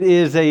It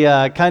is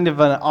a kind of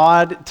an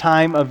odd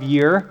time of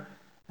year,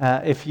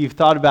 if you've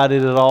thought about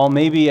it at all.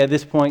 Maybe at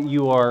this point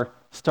you are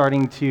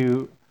starting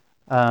to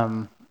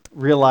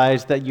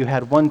realize that you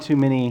had one too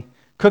many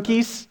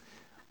cookies,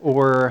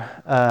 or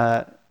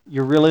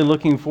you're really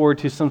looking forward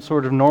to some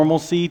sort of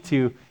normalcy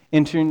to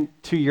enter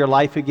into your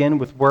life again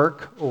with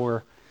work,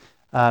 or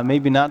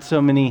maybe not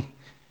so many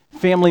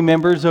family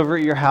members over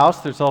at your house.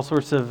 There's all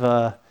sorts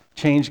of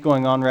change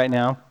going on right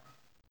now.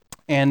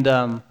 And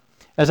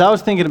as I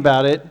was thinking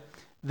about it,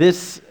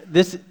 this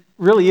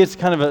really is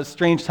kind of a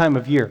strange time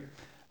of year,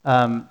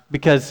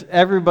 because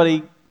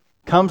everybody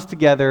comes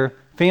together,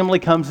 family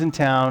comes in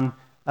town,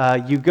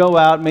 you go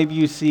out, maybe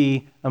you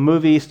see a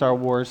movie, Star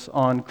Wars,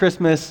 on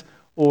Christmas,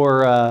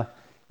 or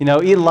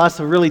eat lots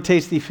of really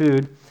tasty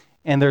food,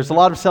 and there's a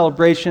lot of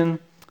celebration,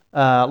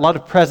 a lot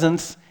of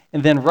presents,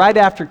 and then right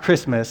after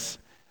Christmas,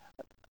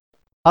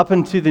 up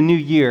into the new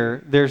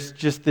year, there's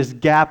just this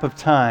gap of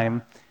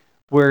time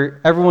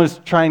where everyone's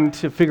trying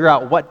to figure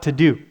out what to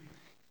do.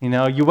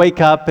 You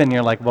wake up and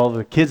you're like, well,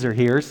 the kids are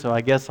here, so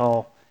I guess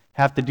I'll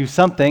have to do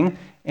something.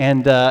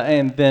 And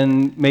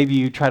then maybe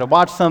you try to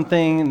watch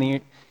something, and then you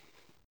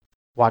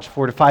watch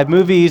 4 to 5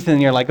 movies,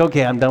 and you're like,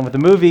 okay, I'm done with the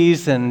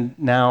movies, and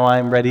now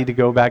I'm ready to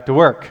go back to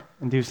work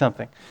and do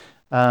something.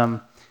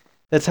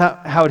 That's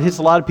how it hits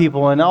a lot of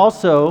people. And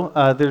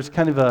also, there's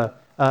kind of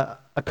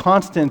a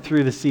constant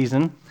through the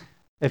season.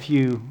 If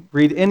you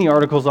read any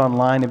articles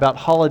online about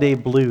holiday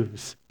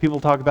blues,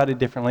 people talk about it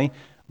differently,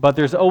 but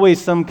there's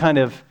always some kind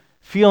of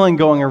feeling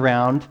going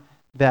around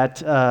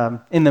that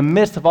in the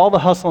midst of all the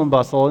hustle and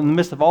bustle, in the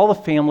midst of all the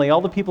family,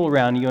 all the people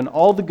around you, and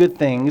all the good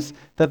things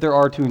that there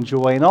are to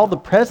enjoy, and all the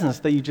presents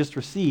that you just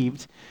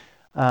received,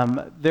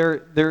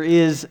 there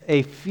is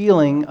a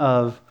feeling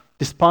of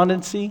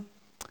despondency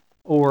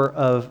or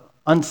of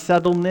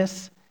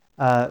unsettledness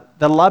that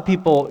a lot of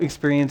people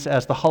experience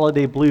as the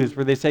holiday blues,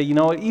 where they say,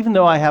 even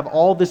though I have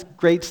all this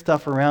great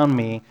stuff around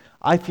me,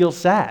 I feel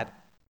sad.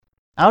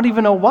 I don't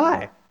even know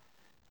why,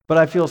 but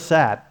I feel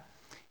sad.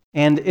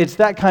 And it's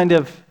that kind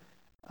of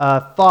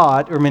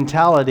thought or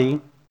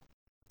mentality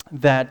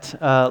that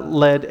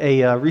led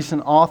a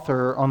recent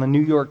author on the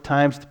New York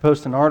Times to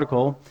post an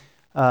article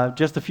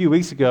just a few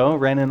weeks ago,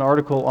 ran an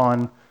article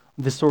on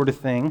this sort of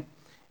thing,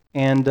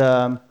 and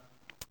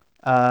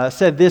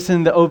said this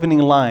in the opening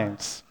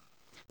lines.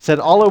 Said,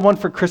 "All I want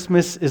for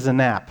Christmas is a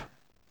nap.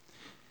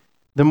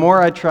 The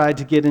more I try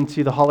to get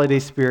into the holiday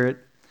spirit,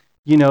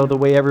 the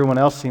way everyone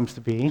else seems to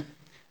be,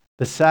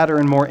 the sadder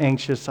and more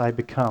anxious I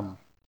become."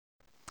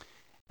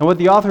 And what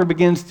the author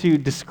begins to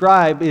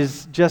describe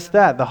is just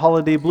that, the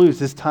holiday blues,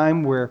 this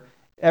time where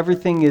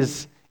everything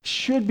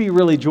should be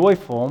really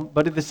joyful,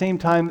 but at the same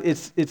time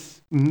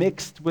it's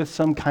mixed with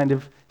some kind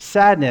of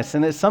sadness,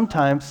 and it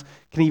sometimes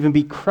can even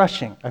be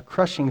a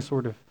crushing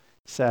sort of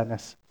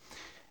sadness.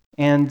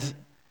 And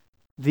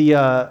the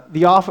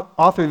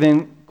author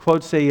then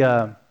quotes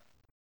a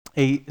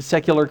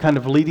secular kind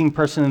of leading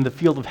person in the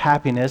field of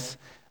happiness,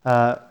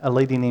 a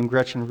lady named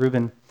Gretchen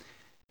Rubin,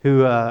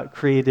 who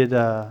created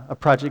a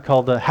project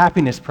called the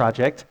Happiness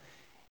Project.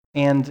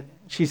 And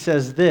she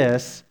says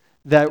this,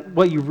 that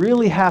what you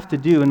really have to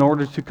do in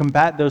order to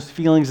combat those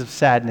feelings of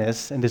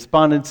sadness and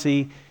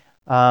despondency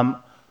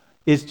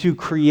is to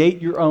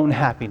create your own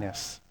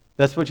happiness.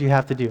 That's what you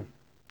have to do.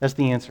 That's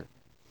the answer.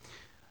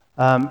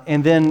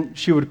 And then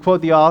she would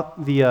quote the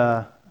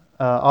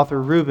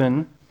author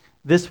Rubin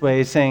this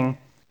way, saying,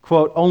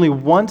 quote, "Only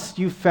once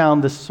you've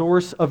found the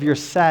source of your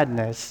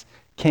sadness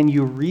can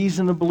you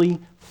reasonably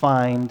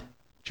find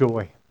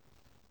joy,"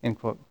 end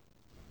quote.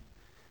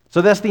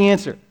 So that's the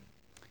answer.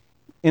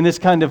 In this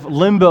kind of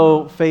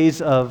limbo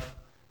phase of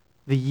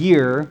the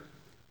year,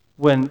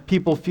 when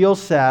people feel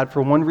sad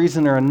for one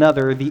reason or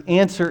another, the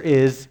answer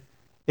is,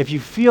 if you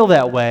feel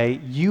that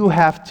way, you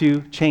have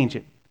to change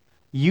it.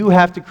 You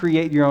have to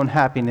create your own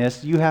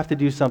happiness. You have to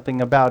do something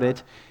about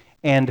it.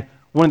 And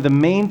one of the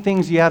main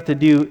things you have to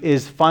do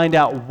is find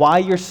out why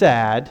you're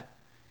sad,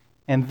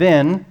 and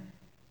then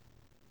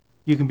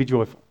you can be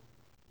joyful.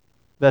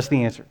 That's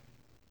the answer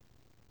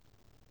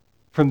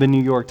from the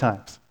New York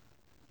Times.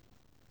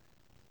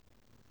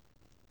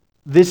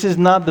 This is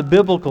not the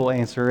biblical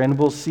answer, and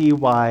we'll see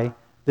why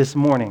this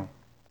morning.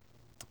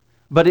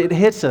 But it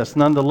hits us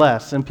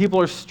nonetheless, and people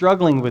are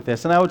struggling with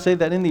this. And I would say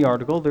that in the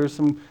article, there's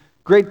some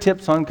great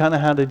tips on kind of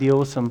how to deal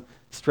with some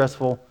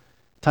stressful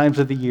times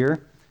of the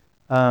year.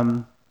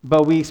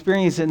 But we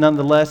experience it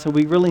nonetheless, and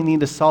we really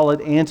need a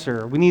solid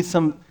answer. We need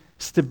some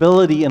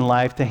stability in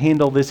life to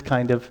handle this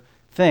kind of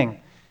thing.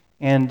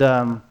 And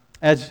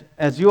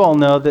as you all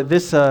know, that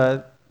this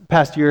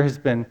past year has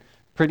been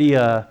pretty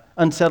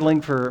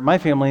unsettling for my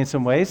family in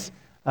some ways.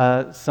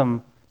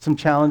 Some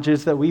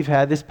challenges that we've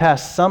had. This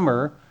past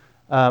summer,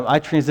 I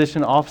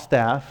transitioned off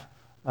staff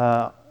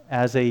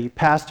as a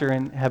pastor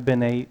and have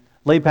been a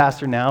lay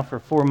pastor now for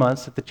 4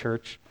 months at the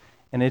church,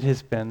 and it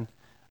has been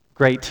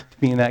great to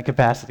be in that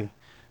capacity.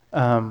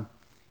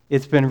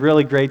 It's been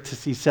really great to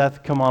see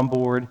Seth come on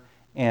board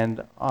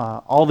and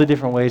all the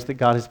different ways that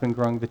God has been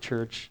growing the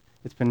church.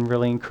 It's been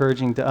really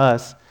encouraging to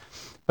us.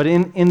 But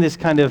in this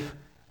kind of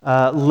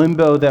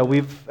limbo that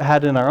we've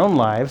had in our own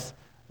lives,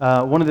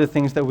 one of the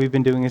things that we've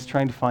been doing is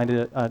trying to find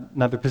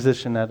another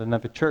position at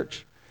another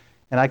church.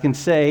 And I can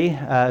say,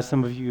 as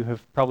some of you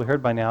have probably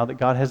heard by now, that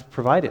God has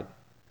provided.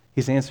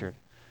 He's answered.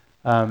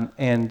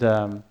 In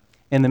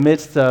the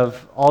midst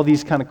of all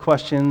these kind of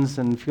questions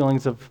and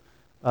feelings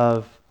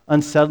of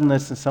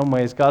unsettledness in some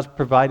ways, God's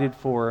provided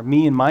for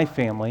me and my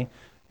family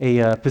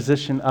a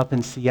position up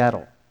in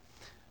Seattle,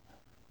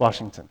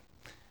 Washington.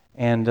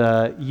 And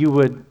you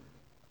would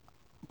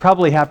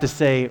probably have to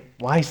say,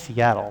 why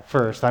Seattle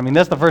first? I mean,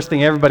 that's the first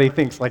thing everybody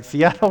thinks, like,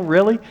 Seattle,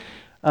 really?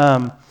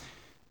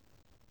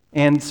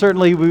 And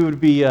certainly we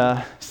would be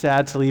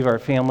sad to leave our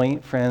family,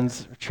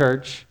 friends,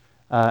 church,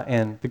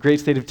 and the great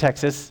state of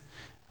Texas.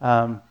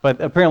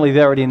 But apparently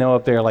they already know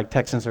up there, like,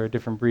 Texans are a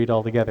different breed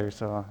altogether,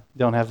 so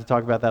don't have to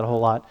talk about that a whole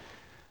lot.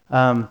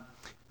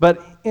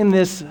 But in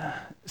this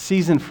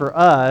season for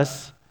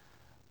us,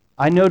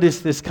 I notice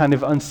this kind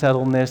of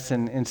unsettledness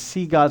and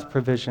see God's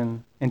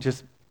provision and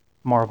just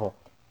marvel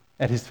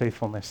at his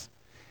faithfulness.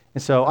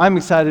 And so I'm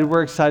excited.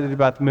 We're excited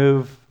about the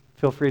move.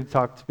 Feel free to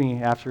talk to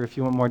me after if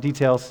you want more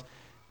details.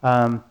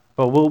 But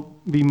we'll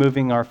be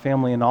moving our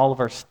family and all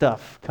of our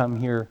stuff come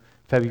here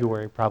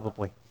February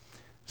probably.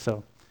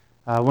 So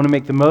I want to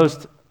make the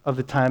most of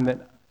the time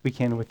that we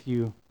can with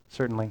you,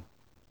 certainly.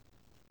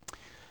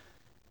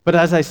 But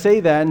as I say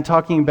that and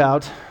talking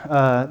about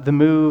the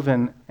move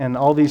and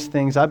all these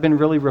things, I've been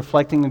really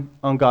reflecting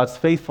on God's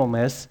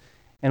faithfulness.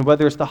 And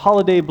whether it's the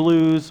holiday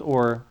blues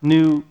or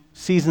new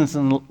seasons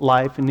in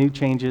life and new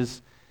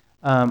changes,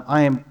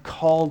 I am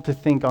called to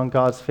think on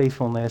God's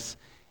faithfulness.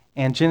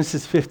 And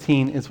Genesis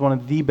 15 is one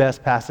of the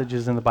best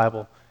passages in the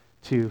Bible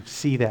to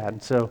see that.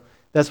 And so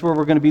that's where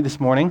we're going to be this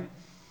morning.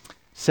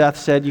 Seth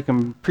said you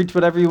can preach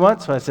whatever you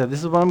want, so I said this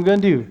is what I'm going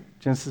to do,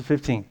 Genesis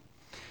 15.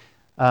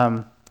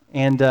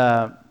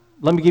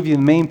 Let me give you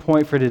the main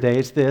point for today.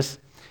 It's this,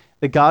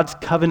 that God's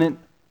covenant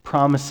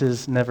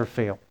promises never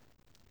fail.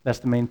 That's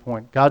the main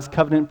point. God's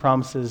covenant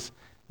promises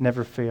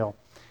never fail.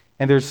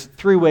 And there's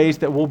three ways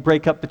that we'll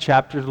break up the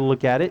chapter to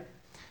look at it.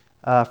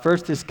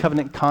 First is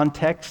covenant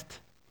context.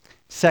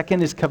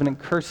 Second is covenant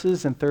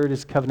curses. And third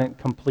is covenant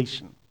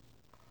completion.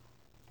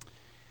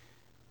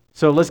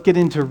 So let's get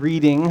into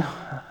reading.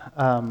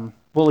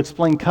 We'll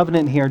explain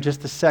covenant here in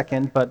just a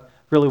second, but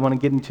really want to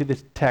get into the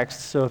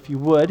text. So if you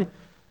would,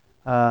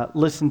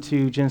 listen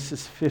to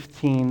Genesis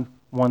 15,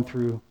 1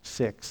 through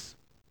 6.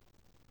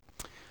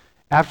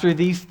 After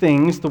these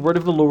things, the word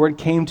of the Lord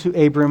came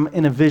to Abram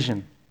in a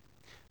vision.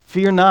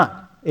 Fear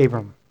not,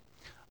 Abram.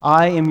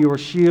 I am your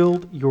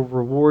shield. Your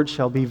reward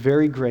shall be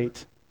very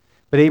great.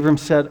 But Abram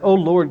said, O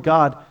Lord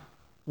God,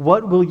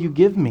 what will you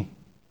give me?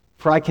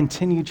 For I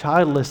continue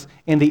childless,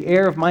 and the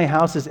heir of my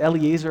house is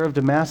Eliezer of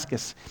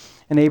Damascus.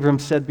 And Abram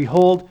said,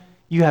 Behold,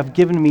 you have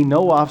given me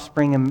no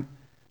offspring, and a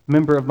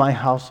member of my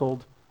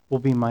household will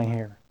be my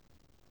heir.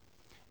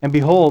 And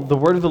behold, the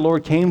word of the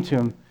Lord came to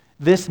him,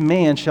 This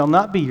man shall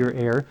not be your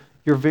heir,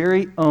 your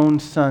very own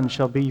son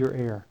shall be your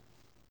heir.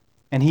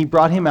 And he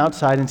brought him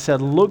outside and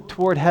said, Look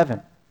toward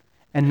heaven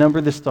and number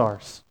the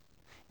stars.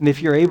 And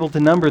if you're able to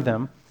number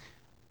them,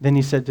 then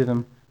he said to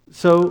them,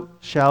 So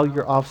shall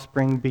your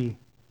offspring be.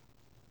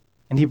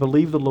 And he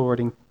believed the Lord,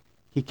 and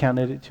he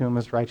counted it to him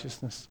as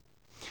righteousness.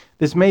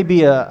 This may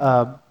be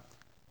a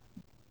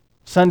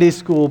Sunday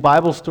school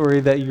Bible story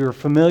that you're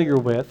familiar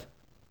with.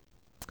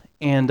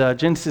 And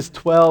Genesis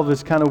 12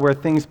 is kind of where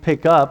things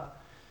pick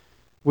up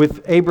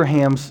with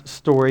Abraham's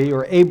story,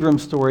 or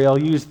Abram's story.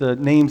 I'll use the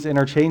names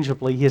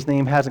interchangeably. His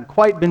name hasn't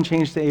quite been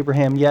changed to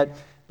Abraham yet,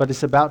 but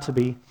it's about to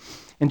be.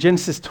 In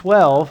Genesis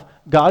 12,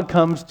 God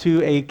comes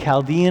to a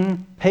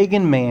Chaldean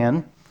pagan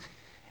man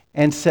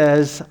and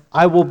says,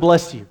 I will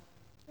bless you,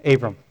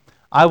 Abram.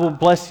 I will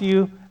bless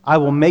you. I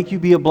will make you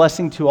be a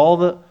blessing to all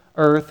the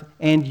earth,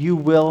 and you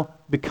will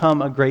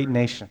become a great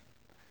nation.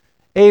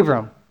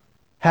 Abram,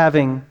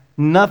 having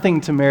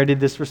nothing to merit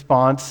this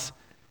response,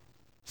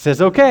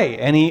 says, okay,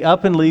 and he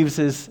up and leaves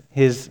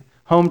his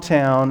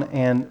hometown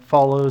and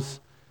follows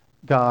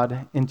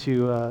God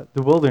into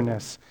the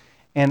wilderness.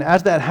 And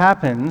as that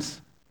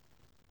happens,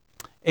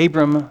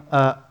 Abram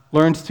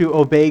learns to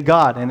obey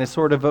God, and it's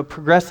sort of a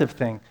progressive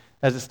thing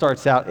as it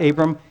starts out.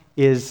 Abram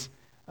is,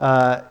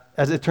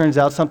 as it turns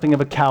out, something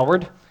of a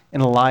coward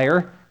and a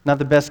liar, not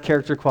the best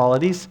character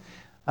qualities,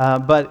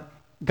 but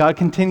God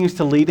continues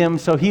to lead him,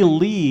 so he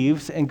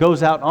leaves and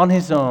goes out on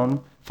his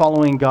own,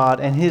 following God,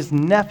 and his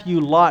nephew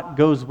Lot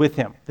goes with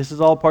him. This is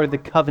all part of the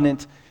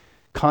covenant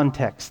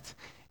context.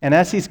 And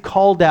as he's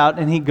called out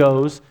and he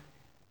goes,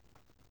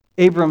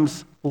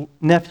 Abram's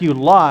nephew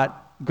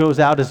Lot goes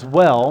out as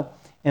well,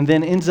 and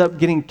then ends up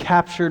getting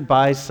captured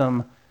by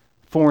some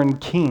foreign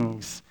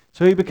kings.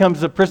 So he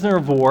becomes a prisoner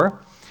of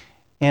war,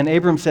 and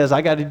Abram says,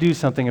 I got to do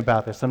something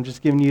about this. I'm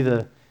just giving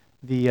you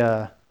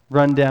the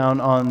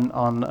rundown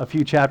on a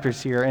few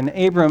chapters here. And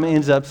Abram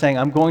ends up saying,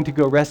 I'm going to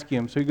go rescue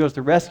him. So he goes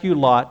to rescue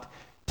Lot,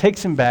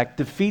 takes him back,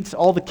 defeats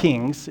all the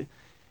kings. It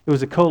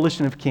was a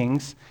coalition of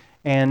kings.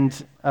 And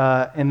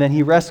then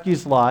he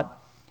rescues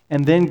Lot.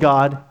 And then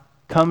God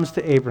comes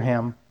to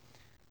Abram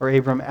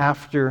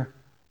after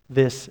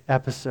this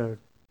episode.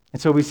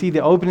 And so we see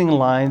the opening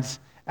lines,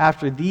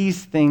 after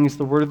these things,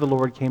 the word of the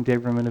Lord came to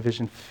Abram in a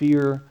vision,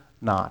 fear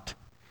not.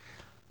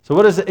 So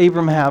what does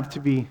Abram have to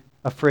be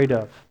afraid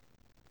of?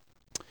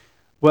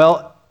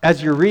 Well,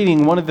 as you're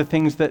reading, one of the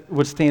things that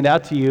would stand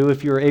out to you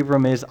if you're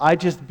Abram is, I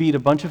just beat a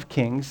bunch of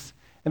kings,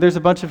 and there's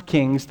a bunch of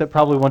kings that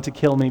probably want to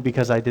kill me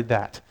because I did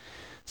that.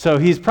 So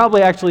he's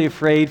probably actually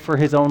afraid for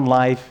his own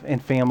life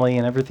and family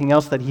and everything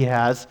else that he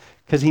has,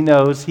 because he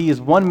knows he is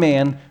one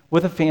man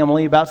with a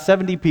family, about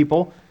 70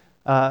 people,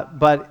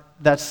 but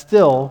that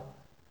still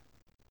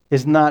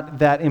is not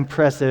that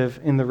impressive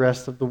in the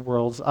rest of the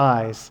world's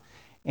eyes.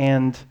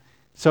 And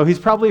so he's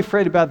probably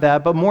afraid about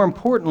that, but more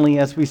importantly,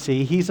 as we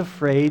see, he's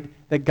afraid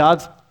that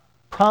God's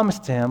promise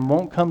to him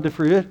won't come to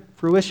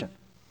fruition.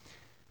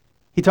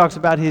 He talks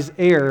about his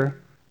heir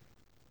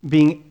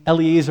being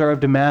Eliezer of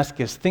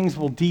Damascus. Things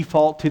will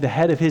default to the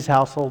head of his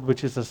household,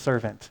 which is a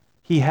servant.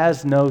 He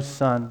has no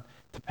son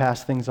to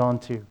pass things on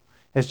to.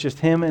 It's just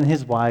him and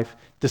his wife,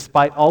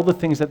 despite all the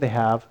things that they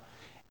have.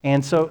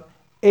 And so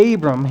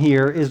Abram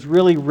here is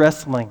really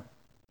wrestling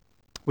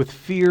with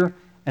fear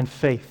and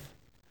faith.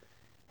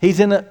 He's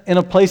in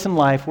a place in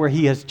life where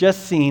he has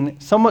just seen,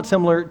 somewhat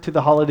similar to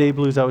the holiday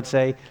blues, I would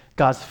say,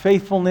 God's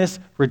faithfulness,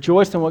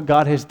 rejoiced in what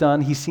God has done.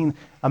 He's seen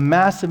a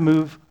massive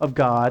move of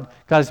God.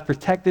 God has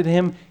protected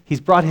him. He's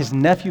brought his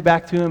nephew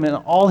back to him and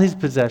all his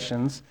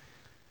possessions.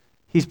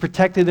 He's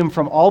protected him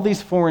from all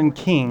these foreign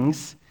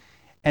kings.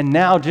 And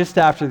now, just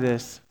after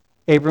this,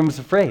 Abram's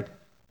afraid.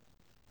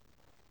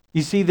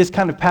 You see this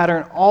kind of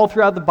pattern all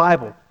throughout the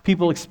Bible.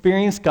 People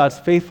experience God's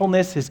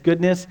faithfulness, his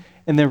goodness,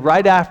 and then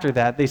right after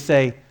that, they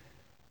say,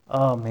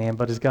 oh man,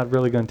 but is God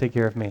really going to take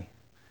care of me?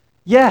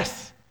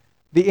 Yes.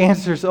 The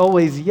answer is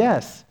always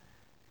yes.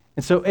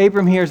 And so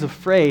Abram here is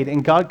afraid,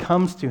 and God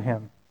comes to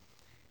him.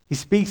 He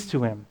speaks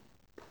to him,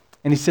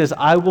 and he says,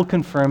 I will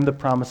confirm the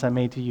promise I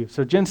made to you.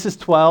 So Genesis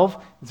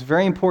 12, it's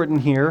very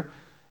important here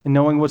in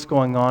knowing what's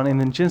going on.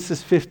 And in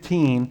Genesis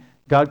 15,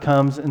 God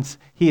comes and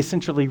he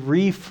essentially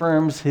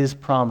reaffirms his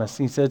promise.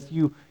 He says,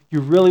 you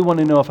really want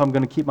to know if I'm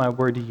going to keep my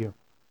word to you?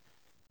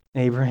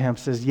 And Abraham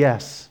says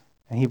yes,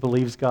 and he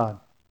believes God.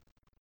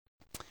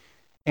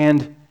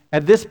 And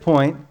at this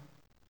point,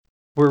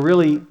 we're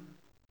really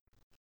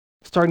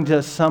starting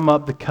to sum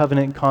up the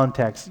covenant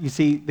context. You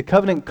see, the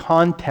covenant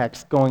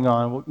context going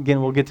on,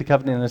 again, we'll get to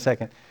covenant in a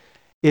second,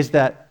 is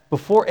that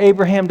before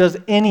Abraham does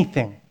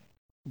anything,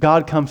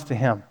 God comes to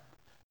him.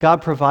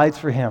 God provides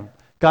for him.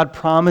 God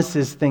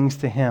promises things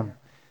to him.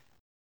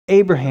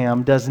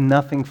 Abraham does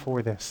nothing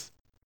for this.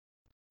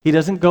 He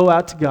doesn't go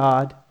out to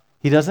God.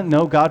 He doesn't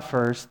know God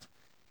first.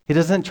 He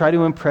doesn't try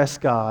to impress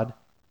God.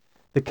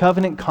 The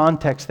covenant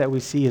context that we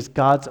see is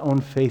God's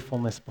own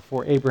faithfulness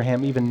before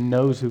Abraham even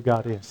knows who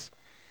God is.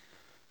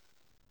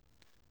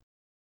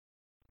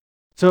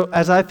 So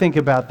as I think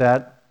about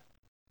that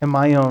and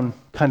my own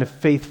kind of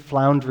faith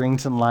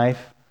flounderings in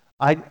life,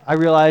 I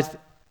realized,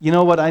 you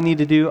know what I need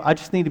to do? I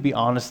just need to be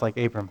honest like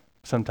Abram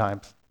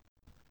sometimes.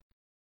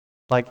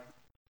 Like,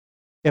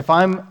 if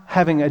I'm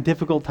having a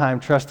difficult time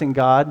trusting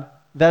God,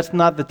 that's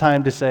not the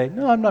time to say,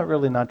 no, I'm not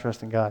really not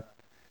trusting God.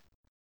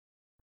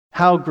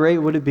 How great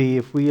would it be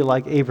if we,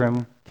 like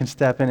Abram, can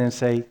step in and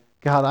say,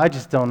 God, I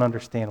just don't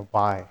understand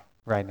why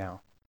right now.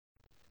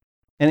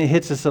 And it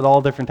hits us at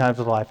all different times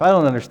of life. I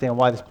don't understand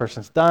why this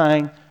person's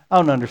dying. I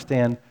don't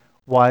understand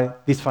why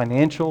these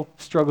financial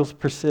struggles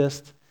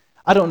persist.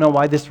 I don't know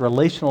why this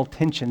relational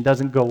tension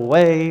doesn't go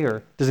away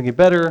or doesn't get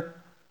better.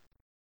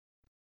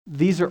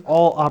 These are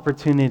all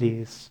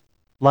opportunities,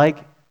 like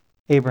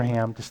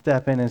Abraham, to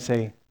step in and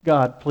say,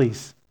 God,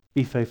 please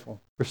be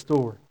faithful,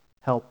 restore,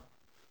 help.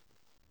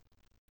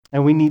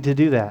 And we need to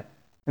do that.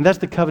 And that's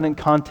the covenant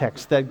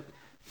context, that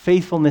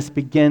faithfulness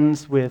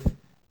begins with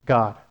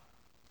God.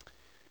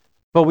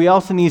 But we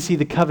also need to see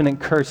the covenant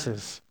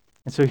curses.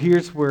 And so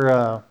here's where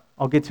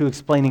I'll get to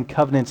explaining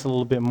covenants a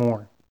little bit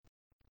more.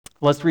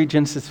 Let's read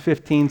Genesis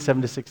 15,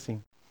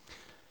 7-16.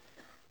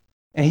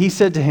 And he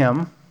said to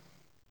him,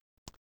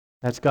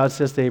 that's God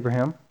says to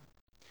Abraham,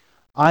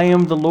 I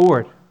am the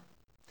Lord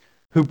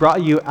who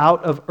brought you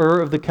out of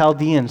Ur of the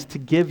Chaldeans to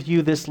give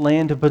you this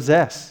land to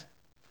possess.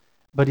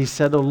 But he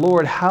said, O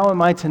Lord, how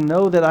am I to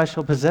know that I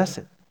shall possess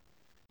it?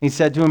 He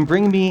said to him,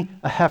 bring me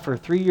a heifer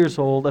 3 years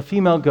old, a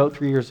female goat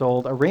 3 years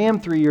old, a ram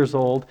 3 years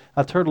old,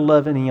 a turtle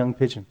dove, and a young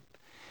pigeon.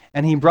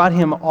 And he brought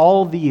him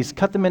all these,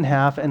 cut them in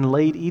half, and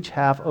laid each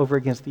half over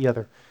against the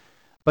other.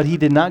 But he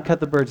did not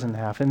cut the birds in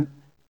half. And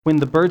when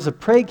the birds of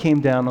prey came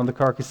down on the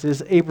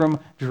carcasses, Abram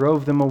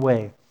drove them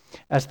away.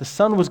 As the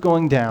sun was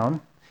going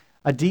down,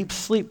 a deep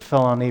sleep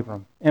fell on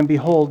Abram, and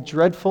behold,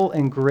 dreadful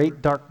and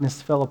great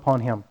darkness fell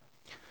upon him.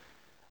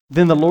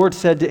 Then the Lord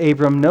said to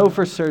Abram, know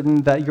for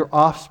certain that your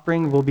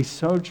offspring will be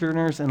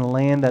sojourners in a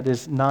land that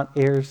is not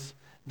theirs,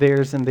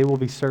 and they will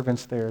be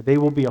servants there. They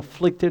will be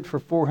afflicted for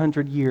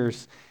 400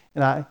 years,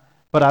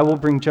 but I will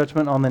bring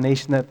judgment on the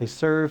nation that they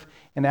serve,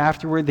 and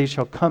afterward they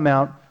shall come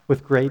out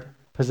with great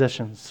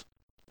possessions.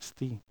 It's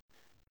the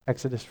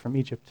Exodus from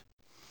Egypt.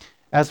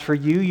 As for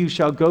you, you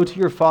shall go to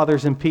your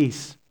fathers in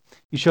peace.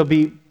 You shall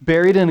be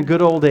buried in a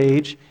good old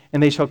age,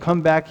 and they shall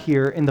come back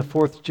here in the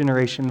fourth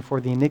generation, for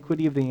the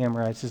iniquity of the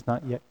Amorites is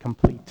not yet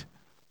complete.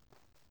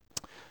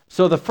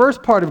 So the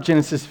first part of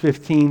Genesis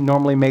 15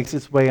 normally makes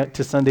its way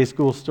to Sunday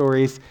school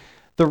stories.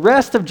 The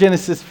rest of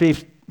Genesis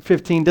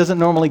 15 doesn't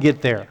normally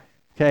get there,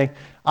 okay?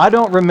 I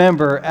don't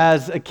remember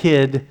as a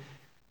kid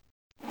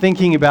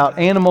thinking about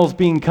animals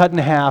being cut in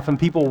half and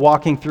people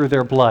walking through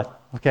their blood,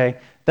 okay?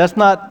 That's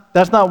not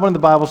one of the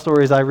Bible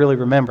stories I really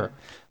remember,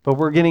 but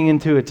we're getting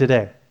into it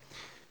today.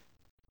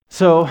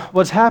 So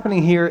what's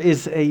happening here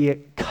is a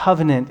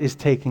covenant is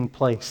taking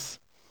place.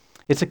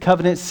 It's a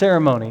covenant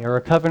ceremony or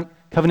a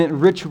covenant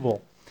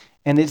ritual,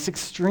 and it's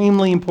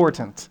extremely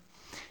important.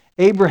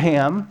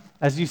 Abraham,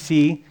 as you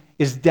see,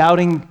 is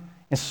doubting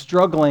and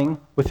struggling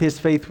with his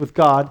faith with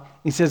God.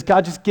 He says,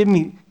 God, just give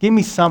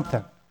me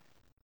something.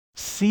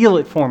 Seal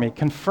it for me.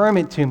 Confirm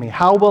it to me.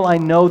 How will I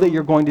know that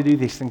you're going to do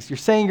these things? You're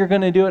saying you're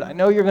going to do it. I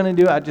know you're going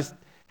to do it. Just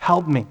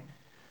help me.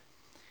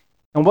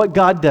 And what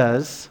God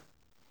does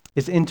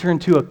is enter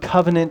into a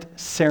covenant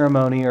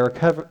ceremony or a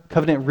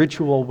covenant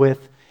ritual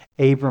with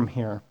Abram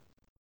here.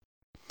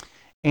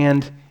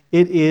 And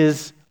it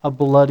is a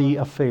bloody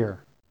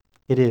affair.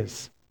 It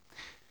is.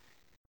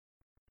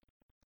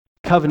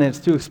 Covenants,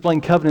 to explain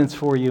covenants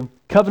for you,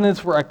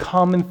 covenants were a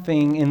common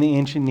thing in the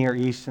ancient Near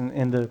East and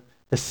in the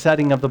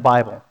setting of the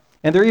Bible.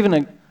 And they're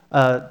even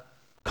a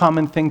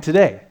common thing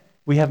today.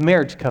 We have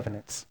marriage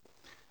covenants.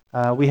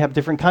 We have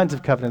different kinds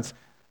of covenants.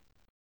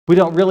 We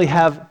don't really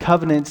have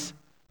covenants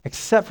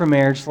except for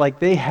marriage like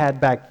they had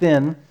back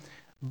then,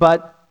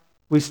 but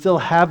we still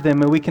have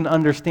them and we can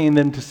understand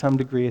them to some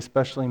degree,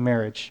 especially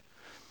marriage.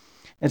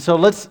 And so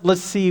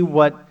let's see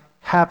what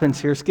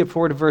happens here. Skip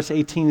forward to verse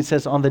 18. It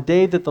says, on the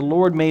day that the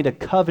Lord made a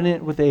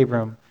covenant with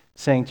Abram,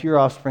 saying, to your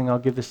offspring I'll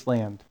give this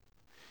land.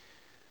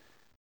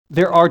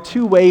 There are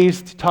two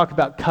ways to talk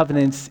about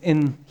covenants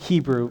in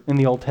Hebrew in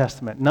the Old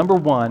Testament. Number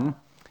one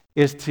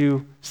is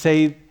to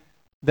say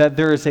that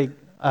there is a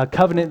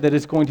covenant that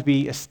is going to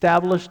be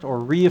established or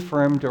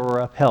reaffirmed or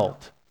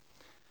upheld.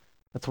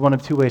 That's one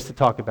of two ways to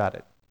talk about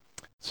it.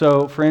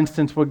 So, for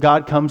instance, when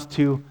God comes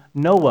to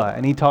Noah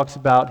and he talks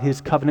about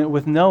his covenant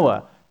with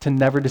Noah to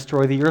never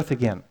destroy the earth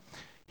again,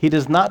 he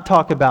does not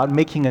talk about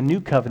making a new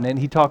covenant.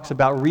 He talks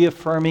about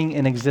reaffirming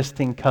an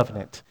existing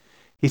covenant.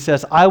 He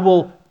says, I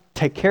will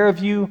take care of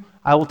you.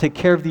 I will take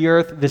care of the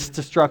earth. This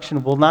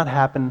destruction will not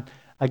happen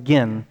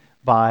again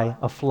by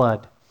a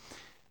flood.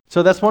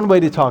 So that's one way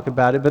to talk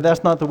about it, but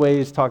that's not the way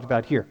it's talked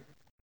about here.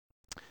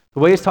 The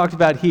way it's talked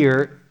about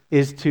here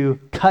is to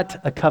cut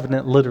a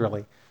covenant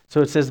literally. So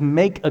it says,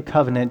 make a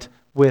covenant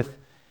with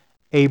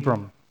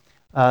Abram.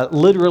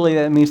 Literally,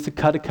 that means to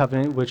cut a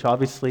covenant, which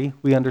obviously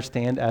we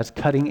understand as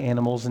cutting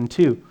animals in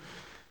two.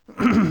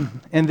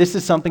 And this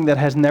is something that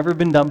has never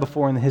been done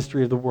before in the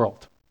history of the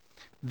world.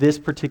 This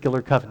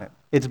particular covenant.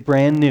 It's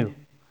brand new.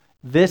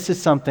 This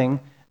is something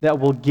that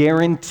will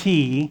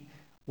guarantee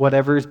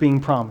whatever is being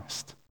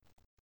promised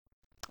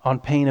on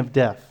pain of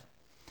death.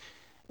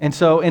 And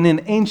so in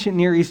an ancient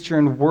Near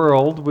Eastern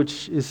world,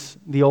 which is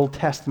the Old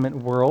Testament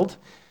world,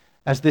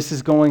 as this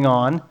is going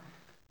on,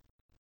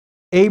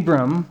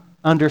 Abram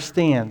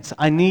understands,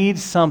 I need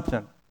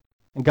something.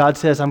 And God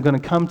says, I'm going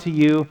to come to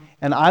you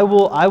and I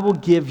will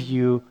give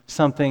you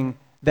something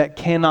that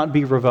cannot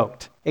be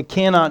revoked. It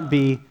cannot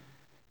be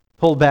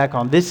pulled back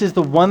on. This is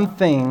the one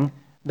thing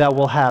that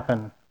will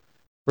happen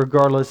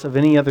regardless of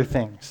any other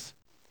things.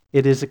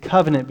 It is a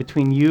covenant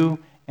between you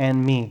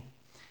and me.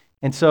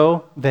 And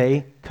so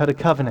they cut a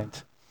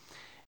covenant.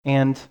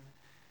 And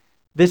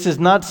this is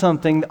not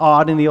something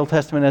odd in the Old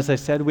Testament, as I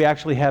said. We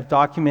actually have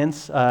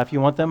documents. If you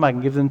want them, I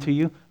can give them to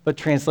you. But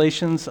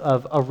translations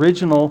of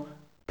original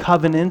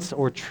covenants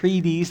or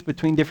treaties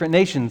between different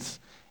nations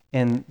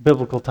in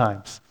biblical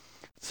times.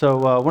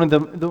 So one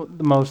of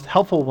the most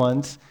helpful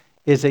ones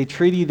is a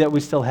treaty that we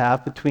still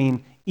have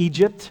between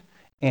Egypt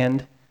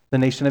and the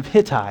nation of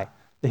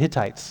the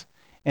Hittites.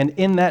 And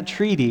in that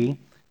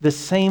treaty, the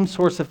same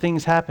sorts of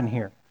things happen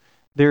here.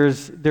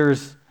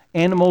 There's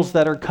animals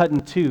that are cut in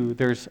two.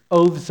 There's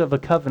oaths of a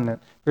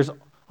covenant. There's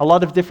a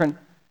lot of different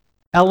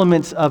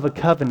elements of a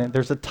covenant.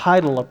 There's a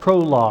title, a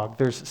prologue.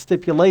 There's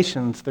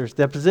stipulations. There's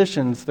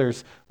depositions.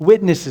 There's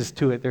witnesses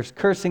to it. There's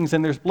cursings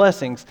and there's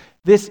blessings.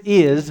 This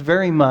is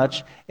very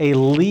much a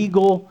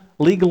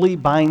legally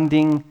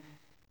binding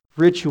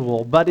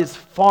ritual, but it's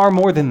far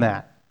more than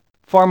that.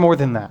 Far more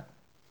than that.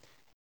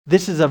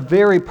 This is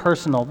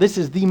this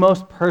is the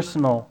most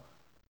personal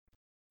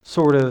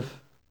sort of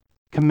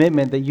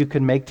commitment that you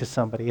can make to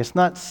somebody. It's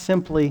not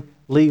simply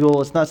legal,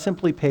 it's not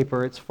simply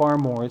paper, it's far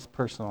more, it's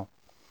personal.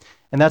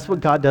 And that's what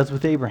God does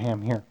with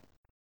Abraham here.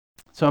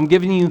 So I'm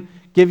giving you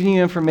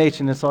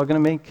information. It's all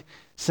going to make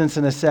sense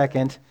in a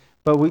second.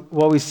 But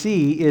what we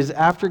see is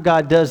after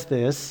God does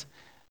this,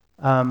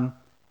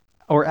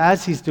 or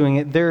as he's doing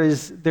it, there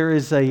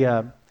is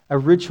a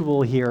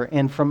ritual here.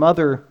 And from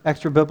other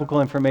extra biblical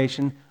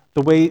information,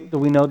 the way that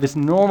we know this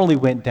normally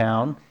went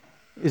down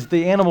is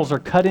the animals are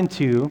cut in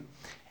two,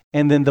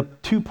 and then the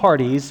two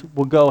parties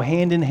will go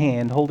hand in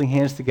hand, holding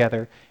hands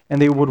together,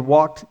 and they would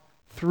walk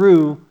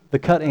through the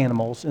cut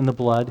animals in the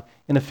blood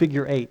in a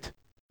figure 8,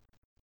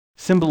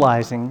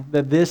 symbolizing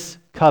that this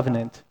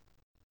covenant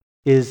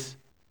is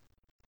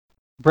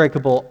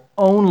breakable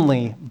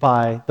only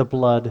by the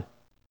blood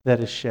that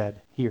is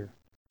shed here.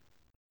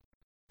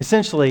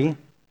 Essentially,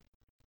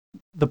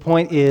 the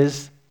point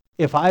is,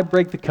 if I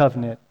break the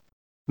covenant,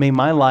 may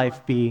my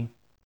life be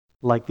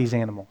like these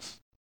animals,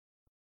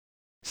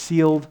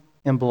 sealed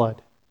in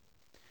blood.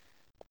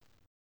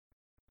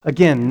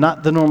 Again,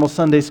 not the normal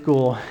Sunday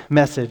school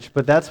message,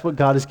 but that's what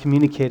God is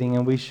communicating,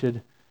 and we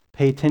should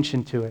pay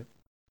attention to it.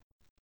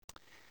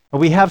 And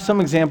we have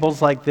some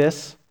examples like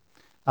this.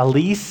 A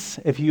lease,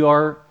 if you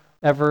are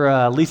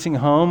ever leasing a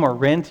home or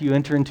rent, you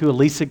enter into a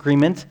lease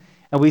agreement,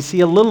 and we see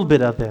a little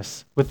bit of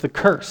this with the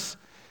curse,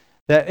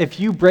 that if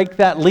you break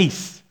that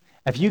lease,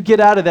 if you get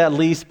out of that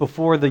lease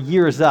before the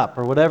year is up,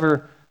 or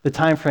whatever the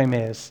time frame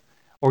is,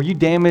 or you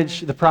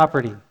damage the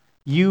property,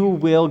 you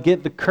will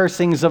get the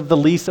cursings of the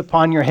lease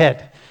upon your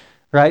head,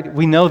 right?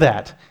 We know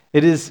that.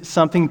 It is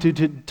something to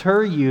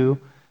deter you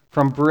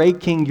from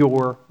breaking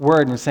your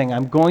word and saying,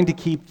 I'm going to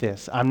keep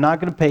this. I'm not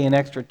going to pay an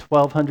extra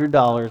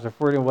 $1,200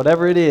 or $40,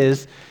 whatever it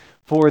is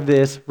for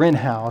this rent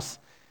house.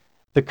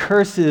 The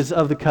curses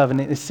of the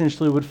covenant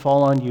essentially would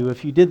fall on you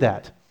if you did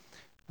that.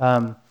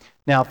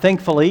 Now,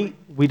 thankfully,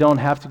 we don't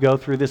have to go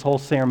through this whole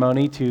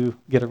ceremony to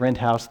get a rent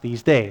house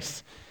these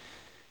days.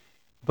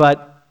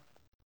 But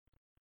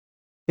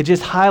it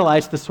just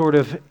highlights the sort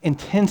of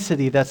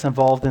intensity that's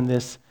involved in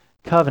this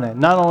covenant.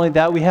 Not only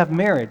that, we have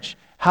marriage.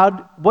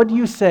 What do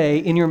you say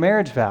in your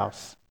marriage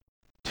vows?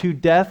 To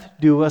death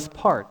do us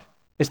part.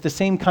 It's the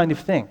same kind of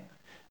thing.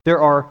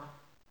 There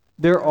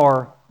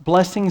are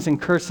blessings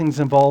and cursings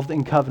involved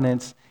in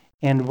covenants,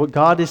 and what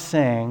God is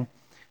saying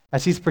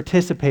as he's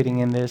participating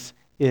in this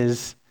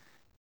is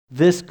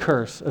this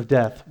curse of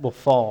death will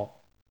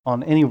fall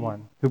on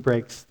anyone who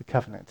breaks the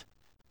covenant.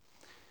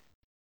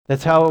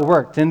 That's how it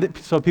worked. And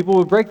so people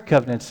would break the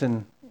covenants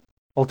in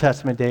Old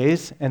Testament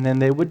days, and then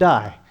they would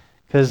die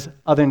because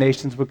other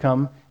nations would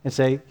come and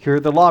say, here are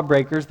the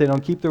lawbreakers, they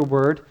don't keep their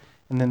word,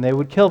 and then they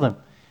would kill them.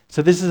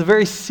 So this is a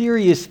very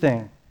serious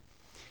thing.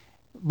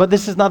 But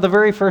this is not the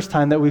very first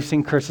time that we've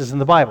seen curses in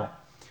the Bible.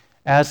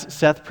 As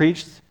Seth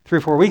preached 3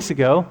 or 4 weeks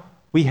ago,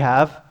 we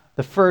have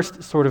the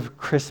first sort of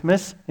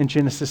Christmas in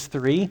Genesis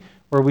 3,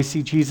 where we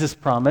see Jesus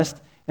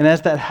promised. And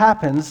as that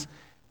happens,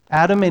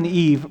 Adam and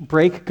Eve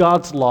break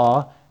God's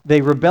law,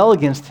 they rebel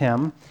against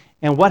him,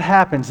 and what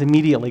happens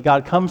immediately?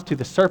 God comes to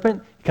the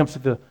serpent, he comes to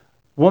the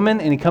woman,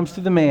 and he comes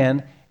to the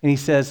man, and he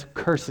says,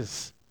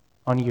 curses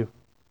on you.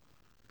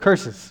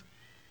 Curses.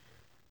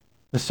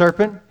 The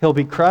serpent, he'll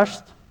be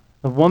crushed.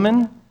 The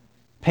woman,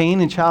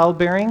 pain in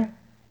childbearing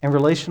and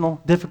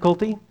relational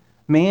difficulty.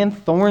 Man,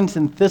 thorns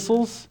and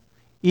thistles,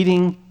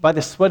 eating by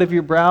the sweat of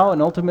your brow,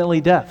 and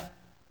ultimately death.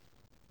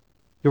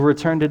 You'll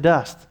return to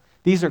dust.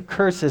 These are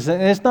curses,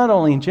 and it's not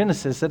only in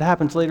Genesis, it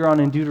happens later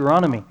on in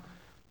Deuteronomy.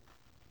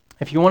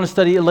 If you want to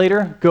study it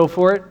later, go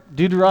for it.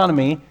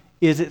 Deuteronomy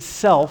is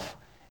itself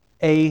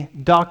a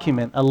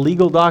document, a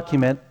legal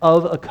document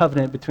of a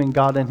covenant between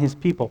God and his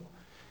people.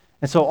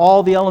 And so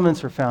all the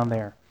elements are found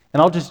there.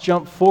 And I'll just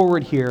jump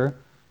forward here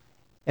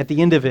at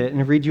the end of it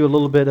and read you a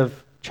little bit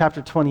of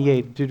chapter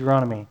 28 of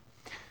Deuteronomy.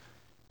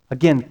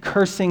 Again,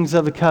 cursings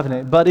of the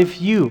covenant. But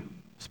if you,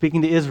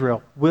 speaking to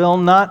Israel, will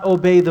not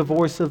obey the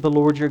voice of the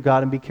Lord your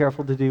God and be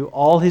careful to do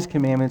all his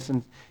commandments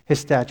and his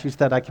statutes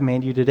that I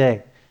command you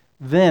today,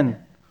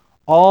 then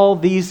all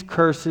these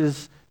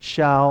curses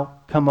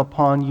shall come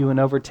upon you and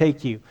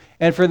overtake you.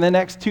 And for the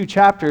next 2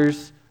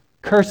 chapters,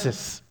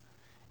 curses.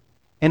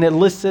 And it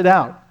lists it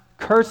out.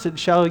 Cursed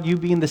shall you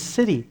be in the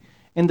city,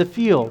 in the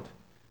field,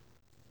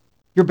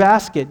 your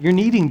basket, your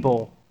kneading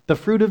bowl, the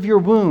fruit of your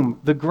womb,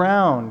 the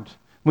ground.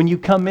 When you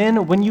come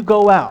in, when you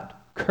go out,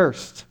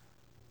 cursed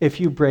if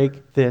you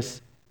break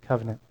this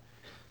covenant.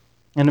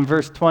 And in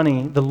verse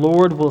 20, the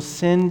Lord will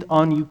send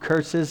on you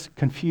curses,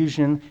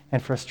 confusion,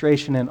 and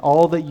frustration in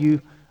all that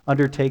you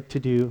undertake to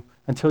do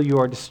until you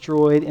are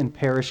destroyed and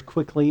perish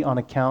quickly on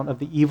account of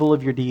the evil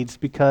of your deeds,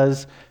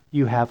 because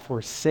you have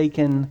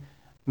forsaken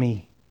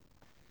me.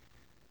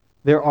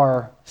 There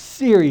are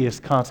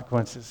serious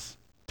consequences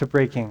to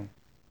breaking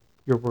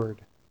your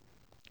word,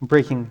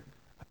 breaking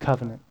a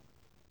covenant.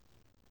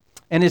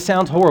 And it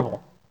sounds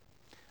horrible.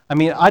 I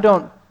mean, I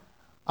don't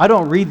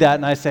read that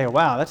and I say,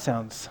 wow, that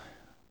sounds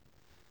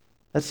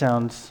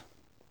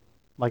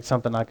like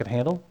something I could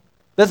handle.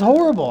 That's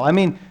horrible. I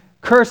mean,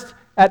 cursed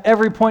at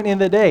every point in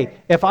the day.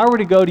 If I were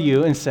to go to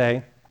you and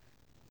say,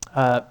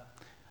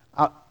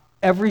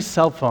 every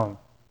cell phone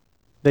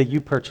that you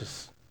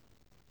purchase,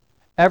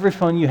 every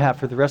phone you have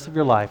for the rest of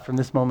your life from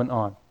this moment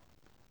on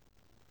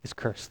is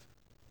cursed.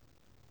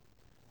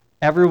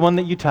 Every one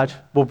that you touch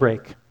will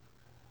break.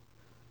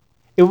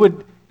 It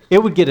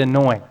would get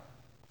annoying,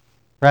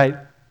 right?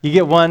 You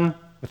get one,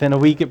 within a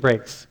week it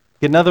breaks.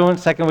 Get another one,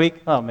 second week,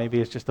 oh, maybe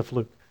it's just a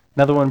fluke.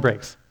 Another one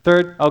breaks.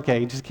 Third, okay,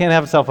 you just can't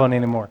have a cell phone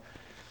anymore.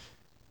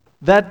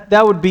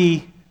 That would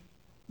be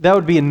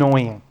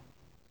annoying.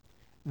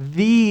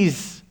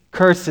 These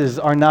curses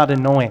are not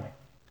annoying.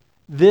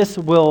 This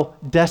will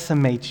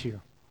decimate you.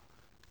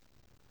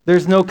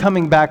 There's no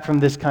coming back from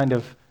this kind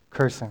of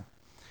cursing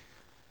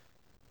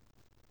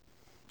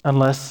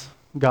unless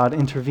God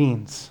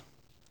intervenes.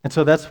 And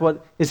so that's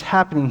what is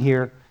happening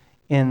here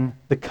in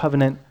the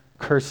covenant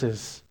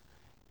curses.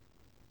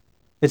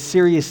 It's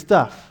serious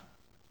stuff.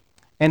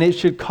 And it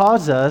should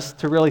cause us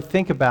to really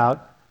think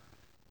about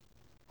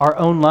our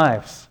own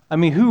lives. I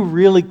mean, who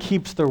really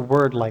keeps their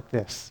word like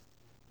this?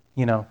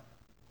 You know?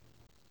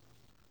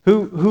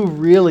 Who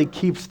really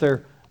keeps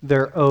their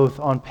oath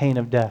on pain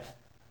of death?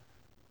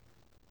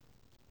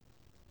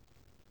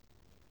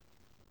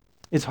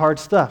 It's hard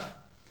stuff.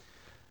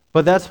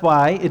 But that's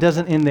why it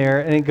doesn't end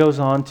there, and it goes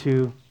on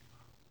to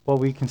what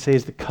we can say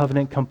is the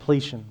covenant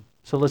completion.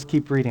 So let's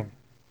keep reading.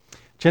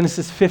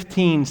 Genesis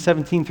 15,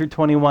 17 through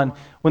 21.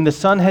 When the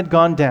sun had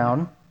gone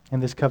down in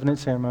this covenant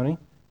ceremony,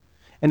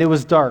 and it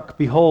was dark,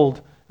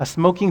 behold, a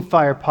smoking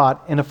fire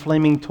pot and a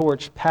flaming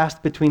torch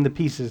passed between the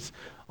pieces.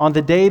 On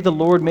the day the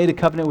Lord made a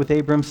covenant with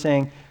Abram,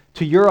 saying,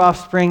 to your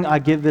offspring I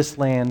give this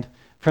land,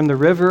 from the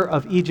river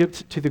of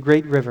Egypt to the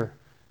great river,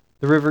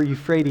 the river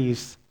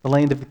Euphrates, the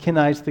land of the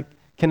Kenites, the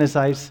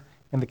Kenizzites,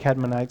 and the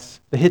Cadmonites,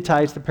 the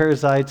Hittites, the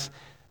Perizzites,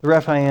 the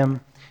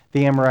Rephaim,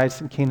 the Amorites,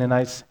 and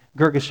Canaanites,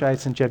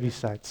 Girgashites, and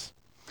Jebusites.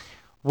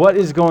 What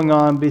is going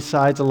on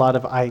besides a lot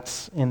of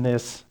ites in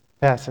this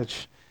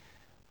passage?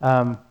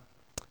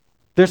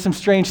 There's some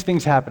strange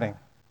things happening.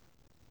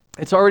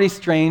 It's already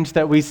strange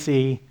that we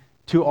see,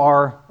 to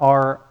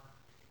our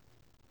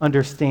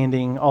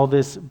understanding, all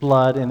this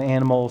blood and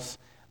animals,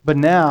 but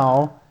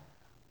now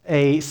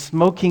a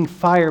smoking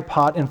fire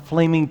pot and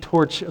flaming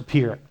torch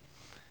appear.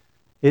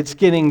 It's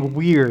getting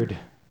weird,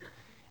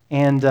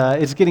 and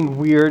it's getting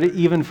weird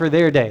even for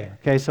their day.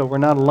 Okay, so we're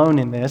not alone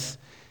in this,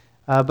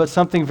 but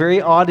something very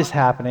odd is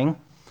happening,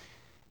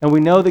 and we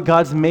know that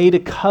God's made a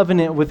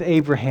covenant with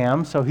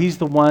Abraham, so he's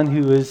the one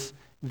who is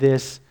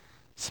this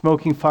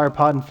smoking fire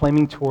pot and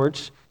flaming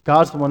torch.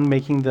 God's the one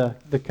making the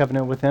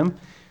covenant with him.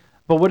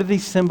 But what do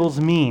these symbols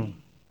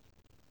mean?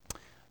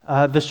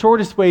 The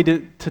shortest way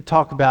to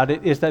talk about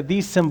it is that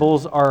these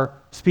symbols are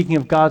speaking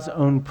of God's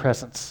own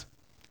presence,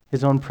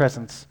 his own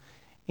presence.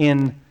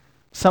 In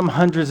some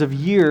hundreds of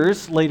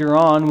years later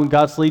on, when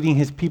God's leading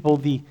his people,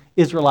 the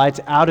Israelites,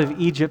 out of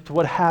Egypt,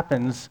 what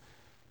happens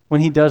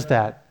when he does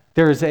that?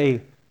 There is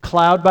a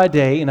cloud by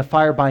day and a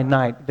fire by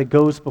night that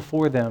goes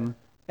before them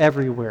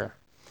everywhere.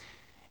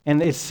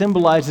 And it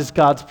symbolizes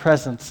God's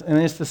presence, and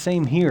it's the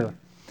same here.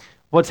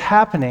 What's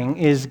happening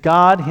is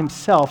God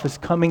himself is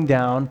coming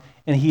down,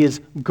 and he is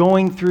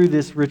going through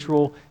this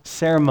ritual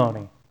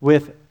ceremony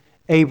with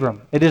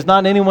Abram. It is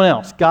not anyone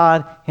else.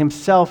 God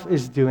himself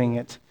is doing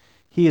it.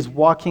 He is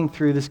walking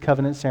through this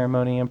covenant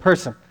ceremony in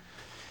person.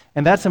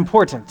 And that's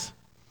important.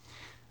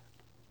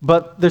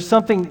 But there's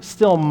something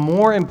still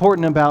more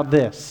important about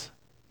this,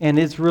 and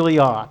it's really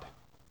odd.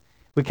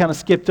 We kind of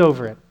skipped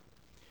over it.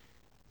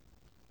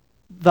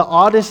 The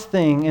oddest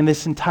thing in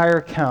this entire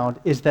account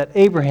is that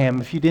Abraham,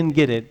 if you didn't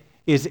get it,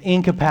 is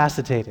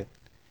incapacitated.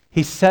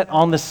 He's set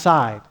on the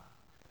side.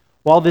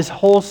 While this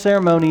whole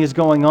ceremony is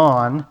going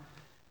on,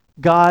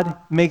 God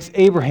makes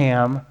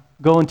Abraham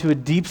go into a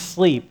deep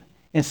sleep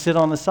and sit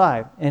on the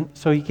side, and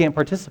so he can't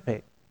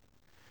participate.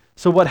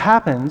 So what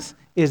happens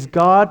is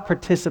God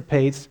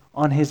participates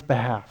on his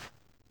behalf.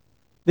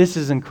 This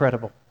is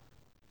incredible.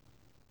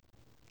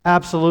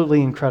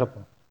 Absolutely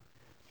incredible.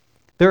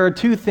 There are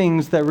two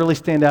things that really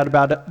stand out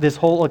about this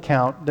whole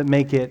account that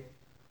make it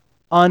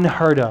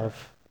unheard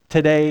of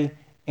today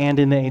and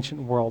in the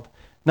ancient world.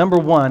 Number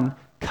one,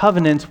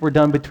 covenants were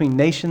done between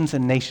nations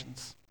and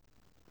nations.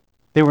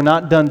 They were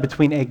not done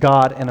between a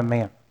God and a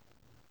man.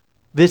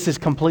 This is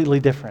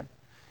completely different.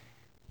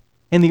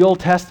 In the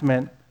Old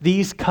Testament,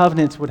 these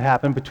covenants would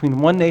happen between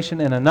one nation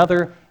and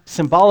another.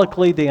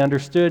 Symbolically, they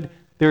understood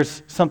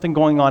there's something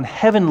going on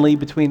heavenly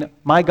between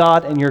my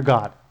God and your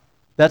God.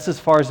 That's as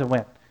far as it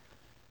went.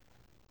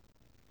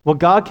 What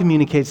God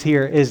communicates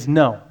here is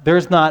no, there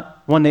is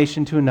not one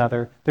nation to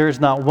another. There is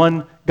not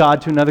one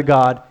God to another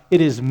God.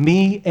 It is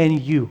me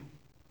and you,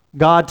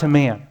 God to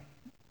man.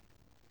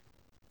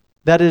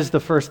 That is the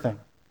first thing.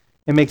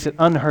 It makes it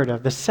unheard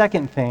of. The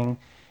second thing,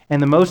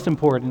 and the most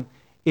important,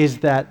 is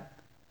that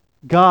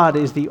God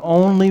is the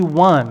only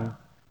one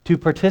to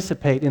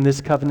participate in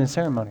this covenant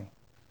ceremony.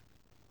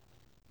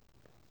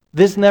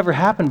 This never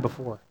happened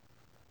before.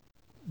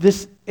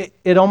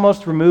 It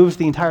almost removes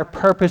the entire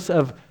purpose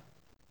of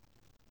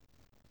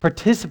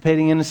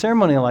participating in a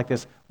ceremony like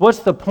this. What's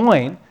the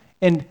point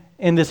in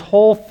this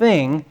whole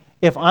thing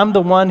if I'm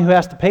the one who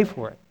has to pay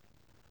for it?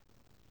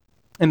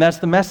 And that's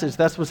the message.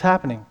 That's what's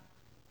happening.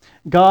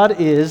 God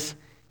is,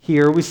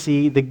 here we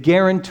see, the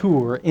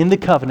guarantor in the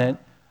covenant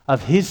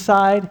of his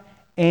side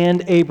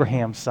and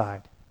Abraham's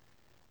side.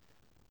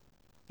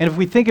 And if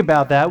we think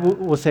about that,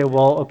 we'll say,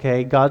 well,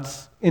 okay,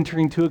 God's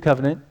entering into a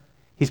covenant.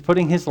 He's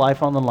putting his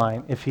life on the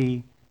line if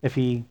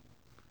he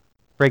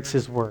breaks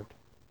his word.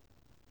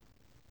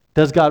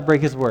 Does God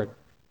break his word?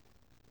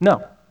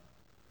 No.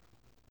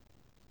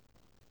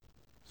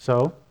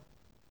 So,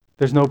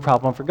 there's no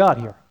problem for God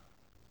here.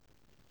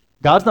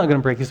 God's not going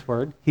to break his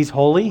word. He's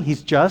holy,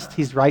 he's just,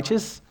 he's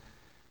righteous.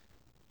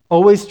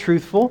 always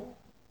truthful.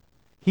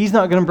 He's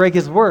not going to break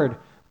his word.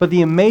 But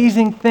the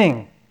amazing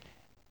thing,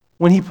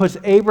 when he puts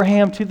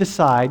Abraham to the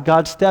side,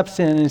 God steps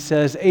in and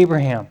says,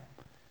 Abraham,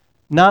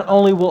 not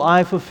only will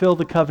I fulfill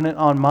the covenant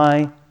on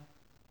my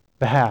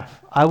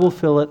behalf, I will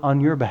fill it on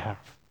your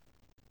behalf.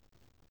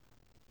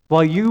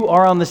 While you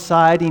are on the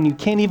side and you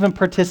can't even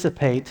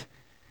participate,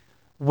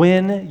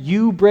 when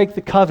you break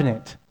the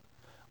covenant,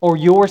 or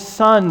your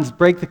sons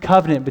break the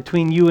covenant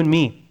between you and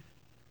me,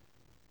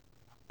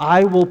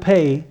 I will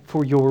pay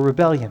for your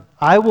rebellion.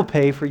 I will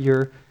pay for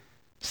your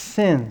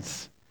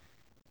sins.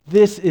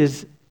 This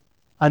is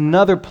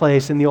another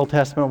place in the Old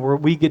Testament where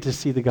we get to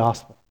see the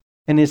gospel.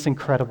 And it's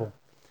incredible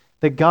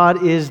that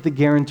God is the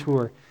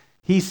guarantor.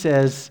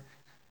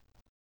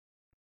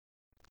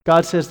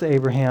 God says to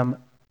Abraham,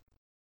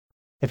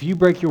 if you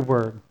break your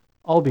word,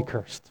 I'll be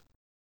cursed,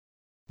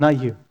 not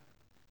you.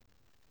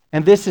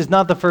 And this is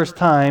not the first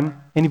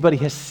time anybody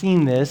has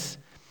seen this.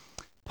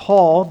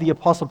 Paul, the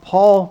Apostle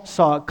Paul,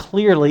 saw it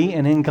clearly,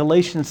 and in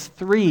Galatians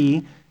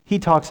 3, he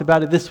talks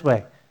about it this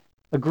way.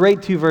 A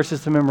great 2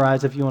 verses to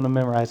memorize if you want to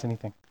memorize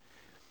anything.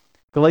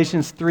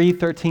 Galatians 3,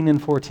 13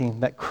 and 14,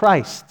 that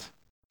Christ,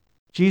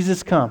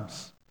 Jesus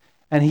comes,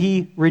 and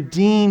he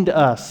redeemed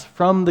us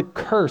from the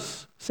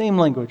curse, same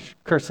language,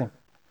 cursing,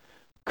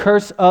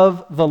 curse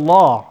of the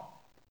law,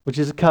 which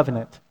is a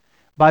covenant,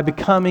 by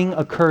becoming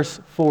a curse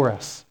for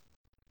us.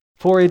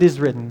 For it is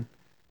written,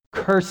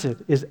 cursed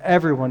is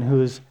everyone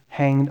who is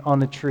hanged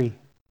on a tree.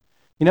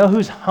 You know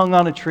who's hung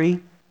on a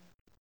tree?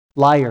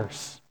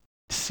 Liars,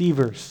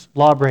 deceivers,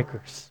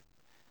 lawbreakers.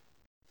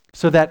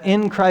 So that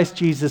in Christ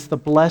Jesus, the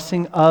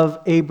blessing of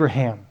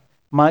Abraham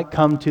might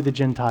come to the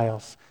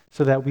Gentiles,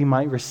 so that we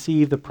might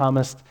receive the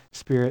promised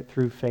Spirit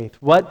through faith.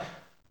 What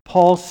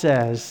Paul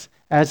says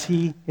as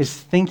he is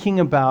thinking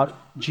about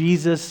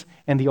Jesus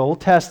and the Old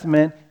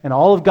Testament and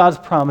all of God's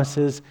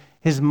promises,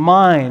 his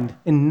mind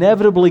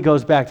inevitably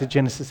goes back to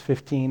Genesis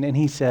 15, and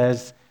he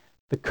says,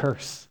 the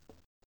curse.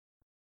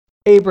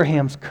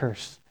 Abraham's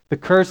curse. The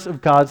curse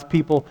of God's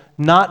people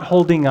not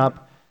holding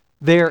up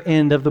their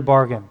end of the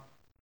bargain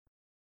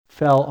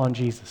fell on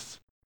Jesus.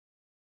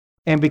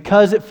 And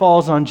because it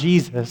falls on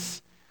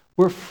Jesus,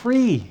 we're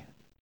free.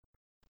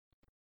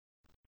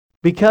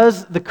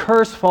 Because the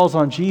curse falls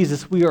on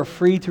Jesus, we are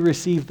free to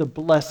receive the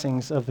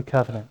blessings of the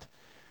covenant.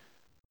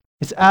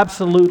 It's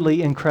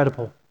absolutely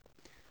incredible.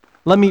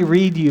 Let me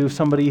read you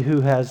somebody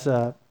who has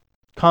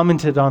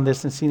commented on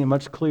this and seen it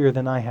much clearer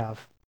than I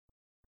have.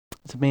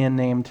 It's a man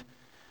named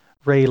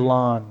Ray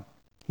Lon.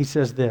 He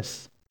says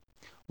this,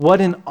 what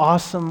an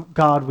awesome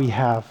God we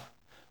have.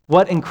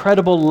 What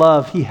incredible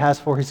love he has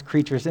for his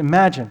creatures.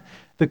 Imagine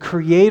the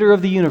creator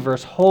of the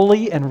universe,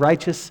 holy and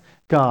righteous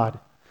God,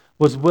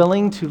 was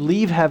willing to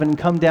leave heaven and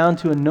come down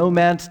to a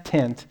nomad's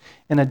tent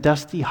in a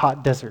dusty,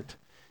 hot desert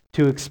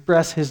to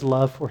express his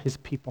love for his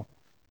people.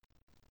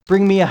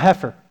 Bring me a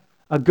heifer,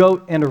 a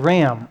goat, and a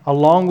ram,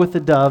 along with a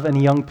dove and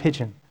a young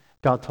pigeon,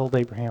 God told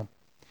Abraham.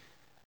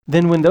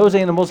 Then when those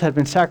animals had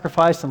been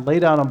sacrificed and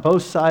laid out on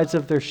both sides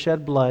of their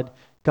shed blood,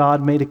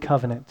 God made a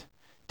covenant.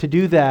 To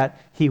do that,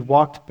 he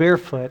walked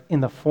barefoot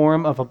in the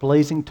form of a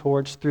blazing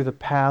torch through the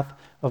path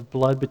of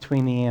blood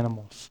between the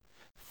animals.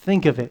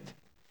 Think of it.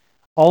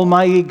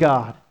 Almighty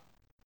God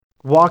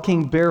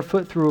walking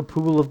barefoot through a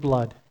pool of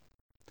blood.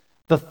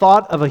 The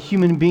thought of a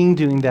human being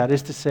doing that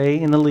is, to say,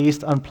 in the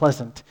least,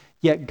 unpleasant.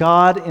 Yet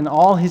God, in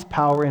all his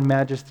power and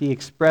majesty,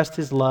 expressed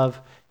his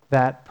love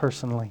that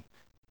personally.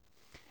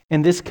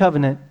 And this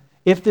covenant,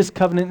 if this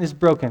covenant is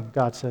broken,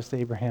 God says to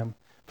Abraham,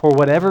 for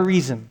whatever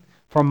reason,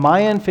 for my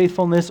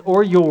unfaithfulness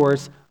or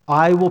yours,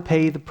 I will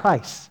pay the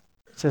price,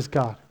 says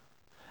God.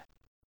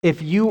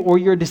 If you or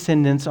your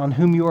descendants on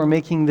whom you are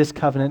making this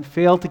covenant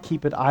fail to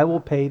keep it, I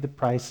will pay the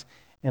price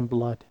in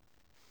blood.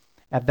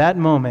 At that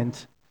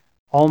moment,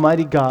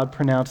 Almighty God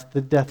pronounced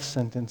the death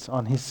sentence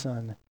on his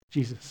son,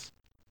 Jesus.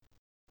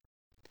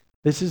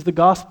 This is the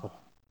gospel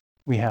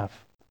we have.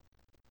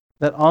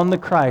 That on the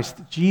Christ,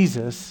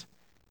 Jesus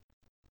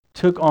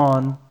took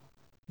on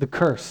the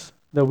curse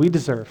that we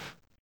deserve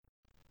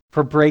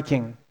for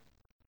breaking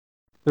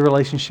the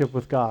relationship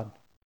with God.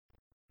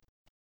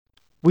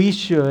 We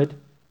should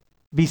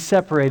be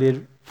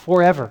separated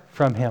forever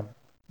from him.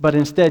 But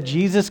instead,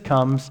 Jesus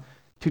comes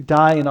to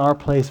die in our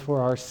place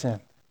for our sin.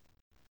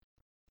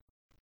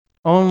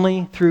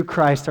 Only through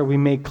Christ are we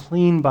made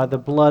clean by the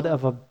blood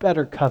of a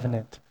better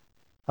covenant.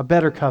 A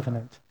better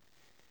covenant.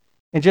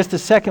 In just a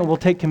second, we'll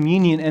take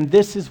communion, and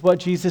this is what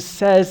Jesus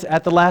says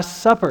at the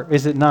Last Supper,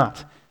 is it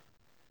not?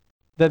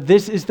 That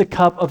this is the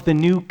cup of the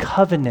new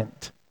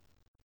covenant.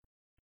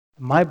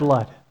 My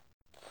blood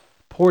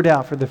poured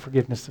out for the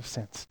forgiveness of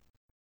sins.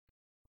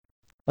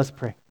 Let's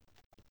pray.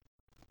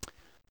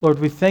 Lord,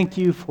 we thank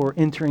you for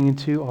entering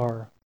into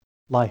our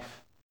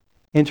life,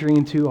 entering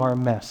into our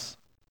mess,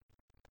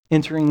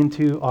 entering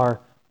into our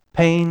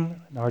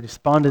pain and our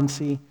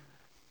despondency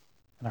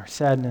and our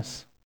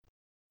sadness.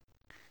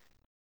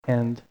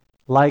 And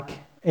like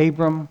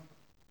Abram,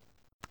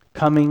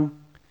 coming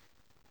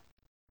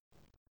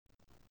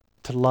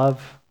to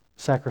love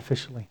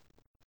sacrificially.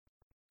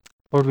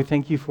 Lord, we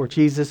thank you for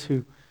Jesus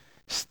who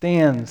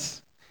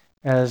stands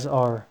as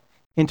our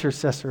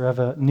intercessor of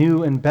a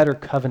new and better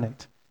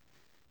covenant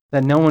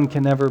that no one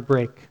can ever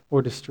break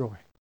or destroy.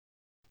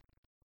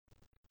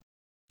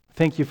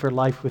 Thank you for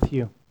life with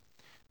you.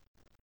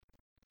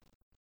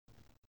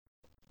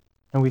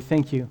 And we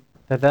thank you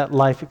that that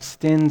life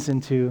extends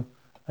into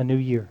a new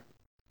year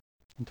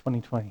in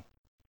 2020.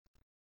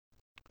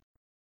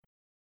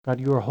 God,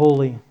 you are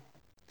holy,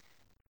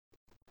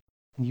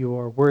 and you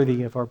are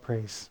worthy of our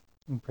praise.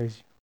 We praise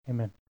you.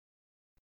 Amen.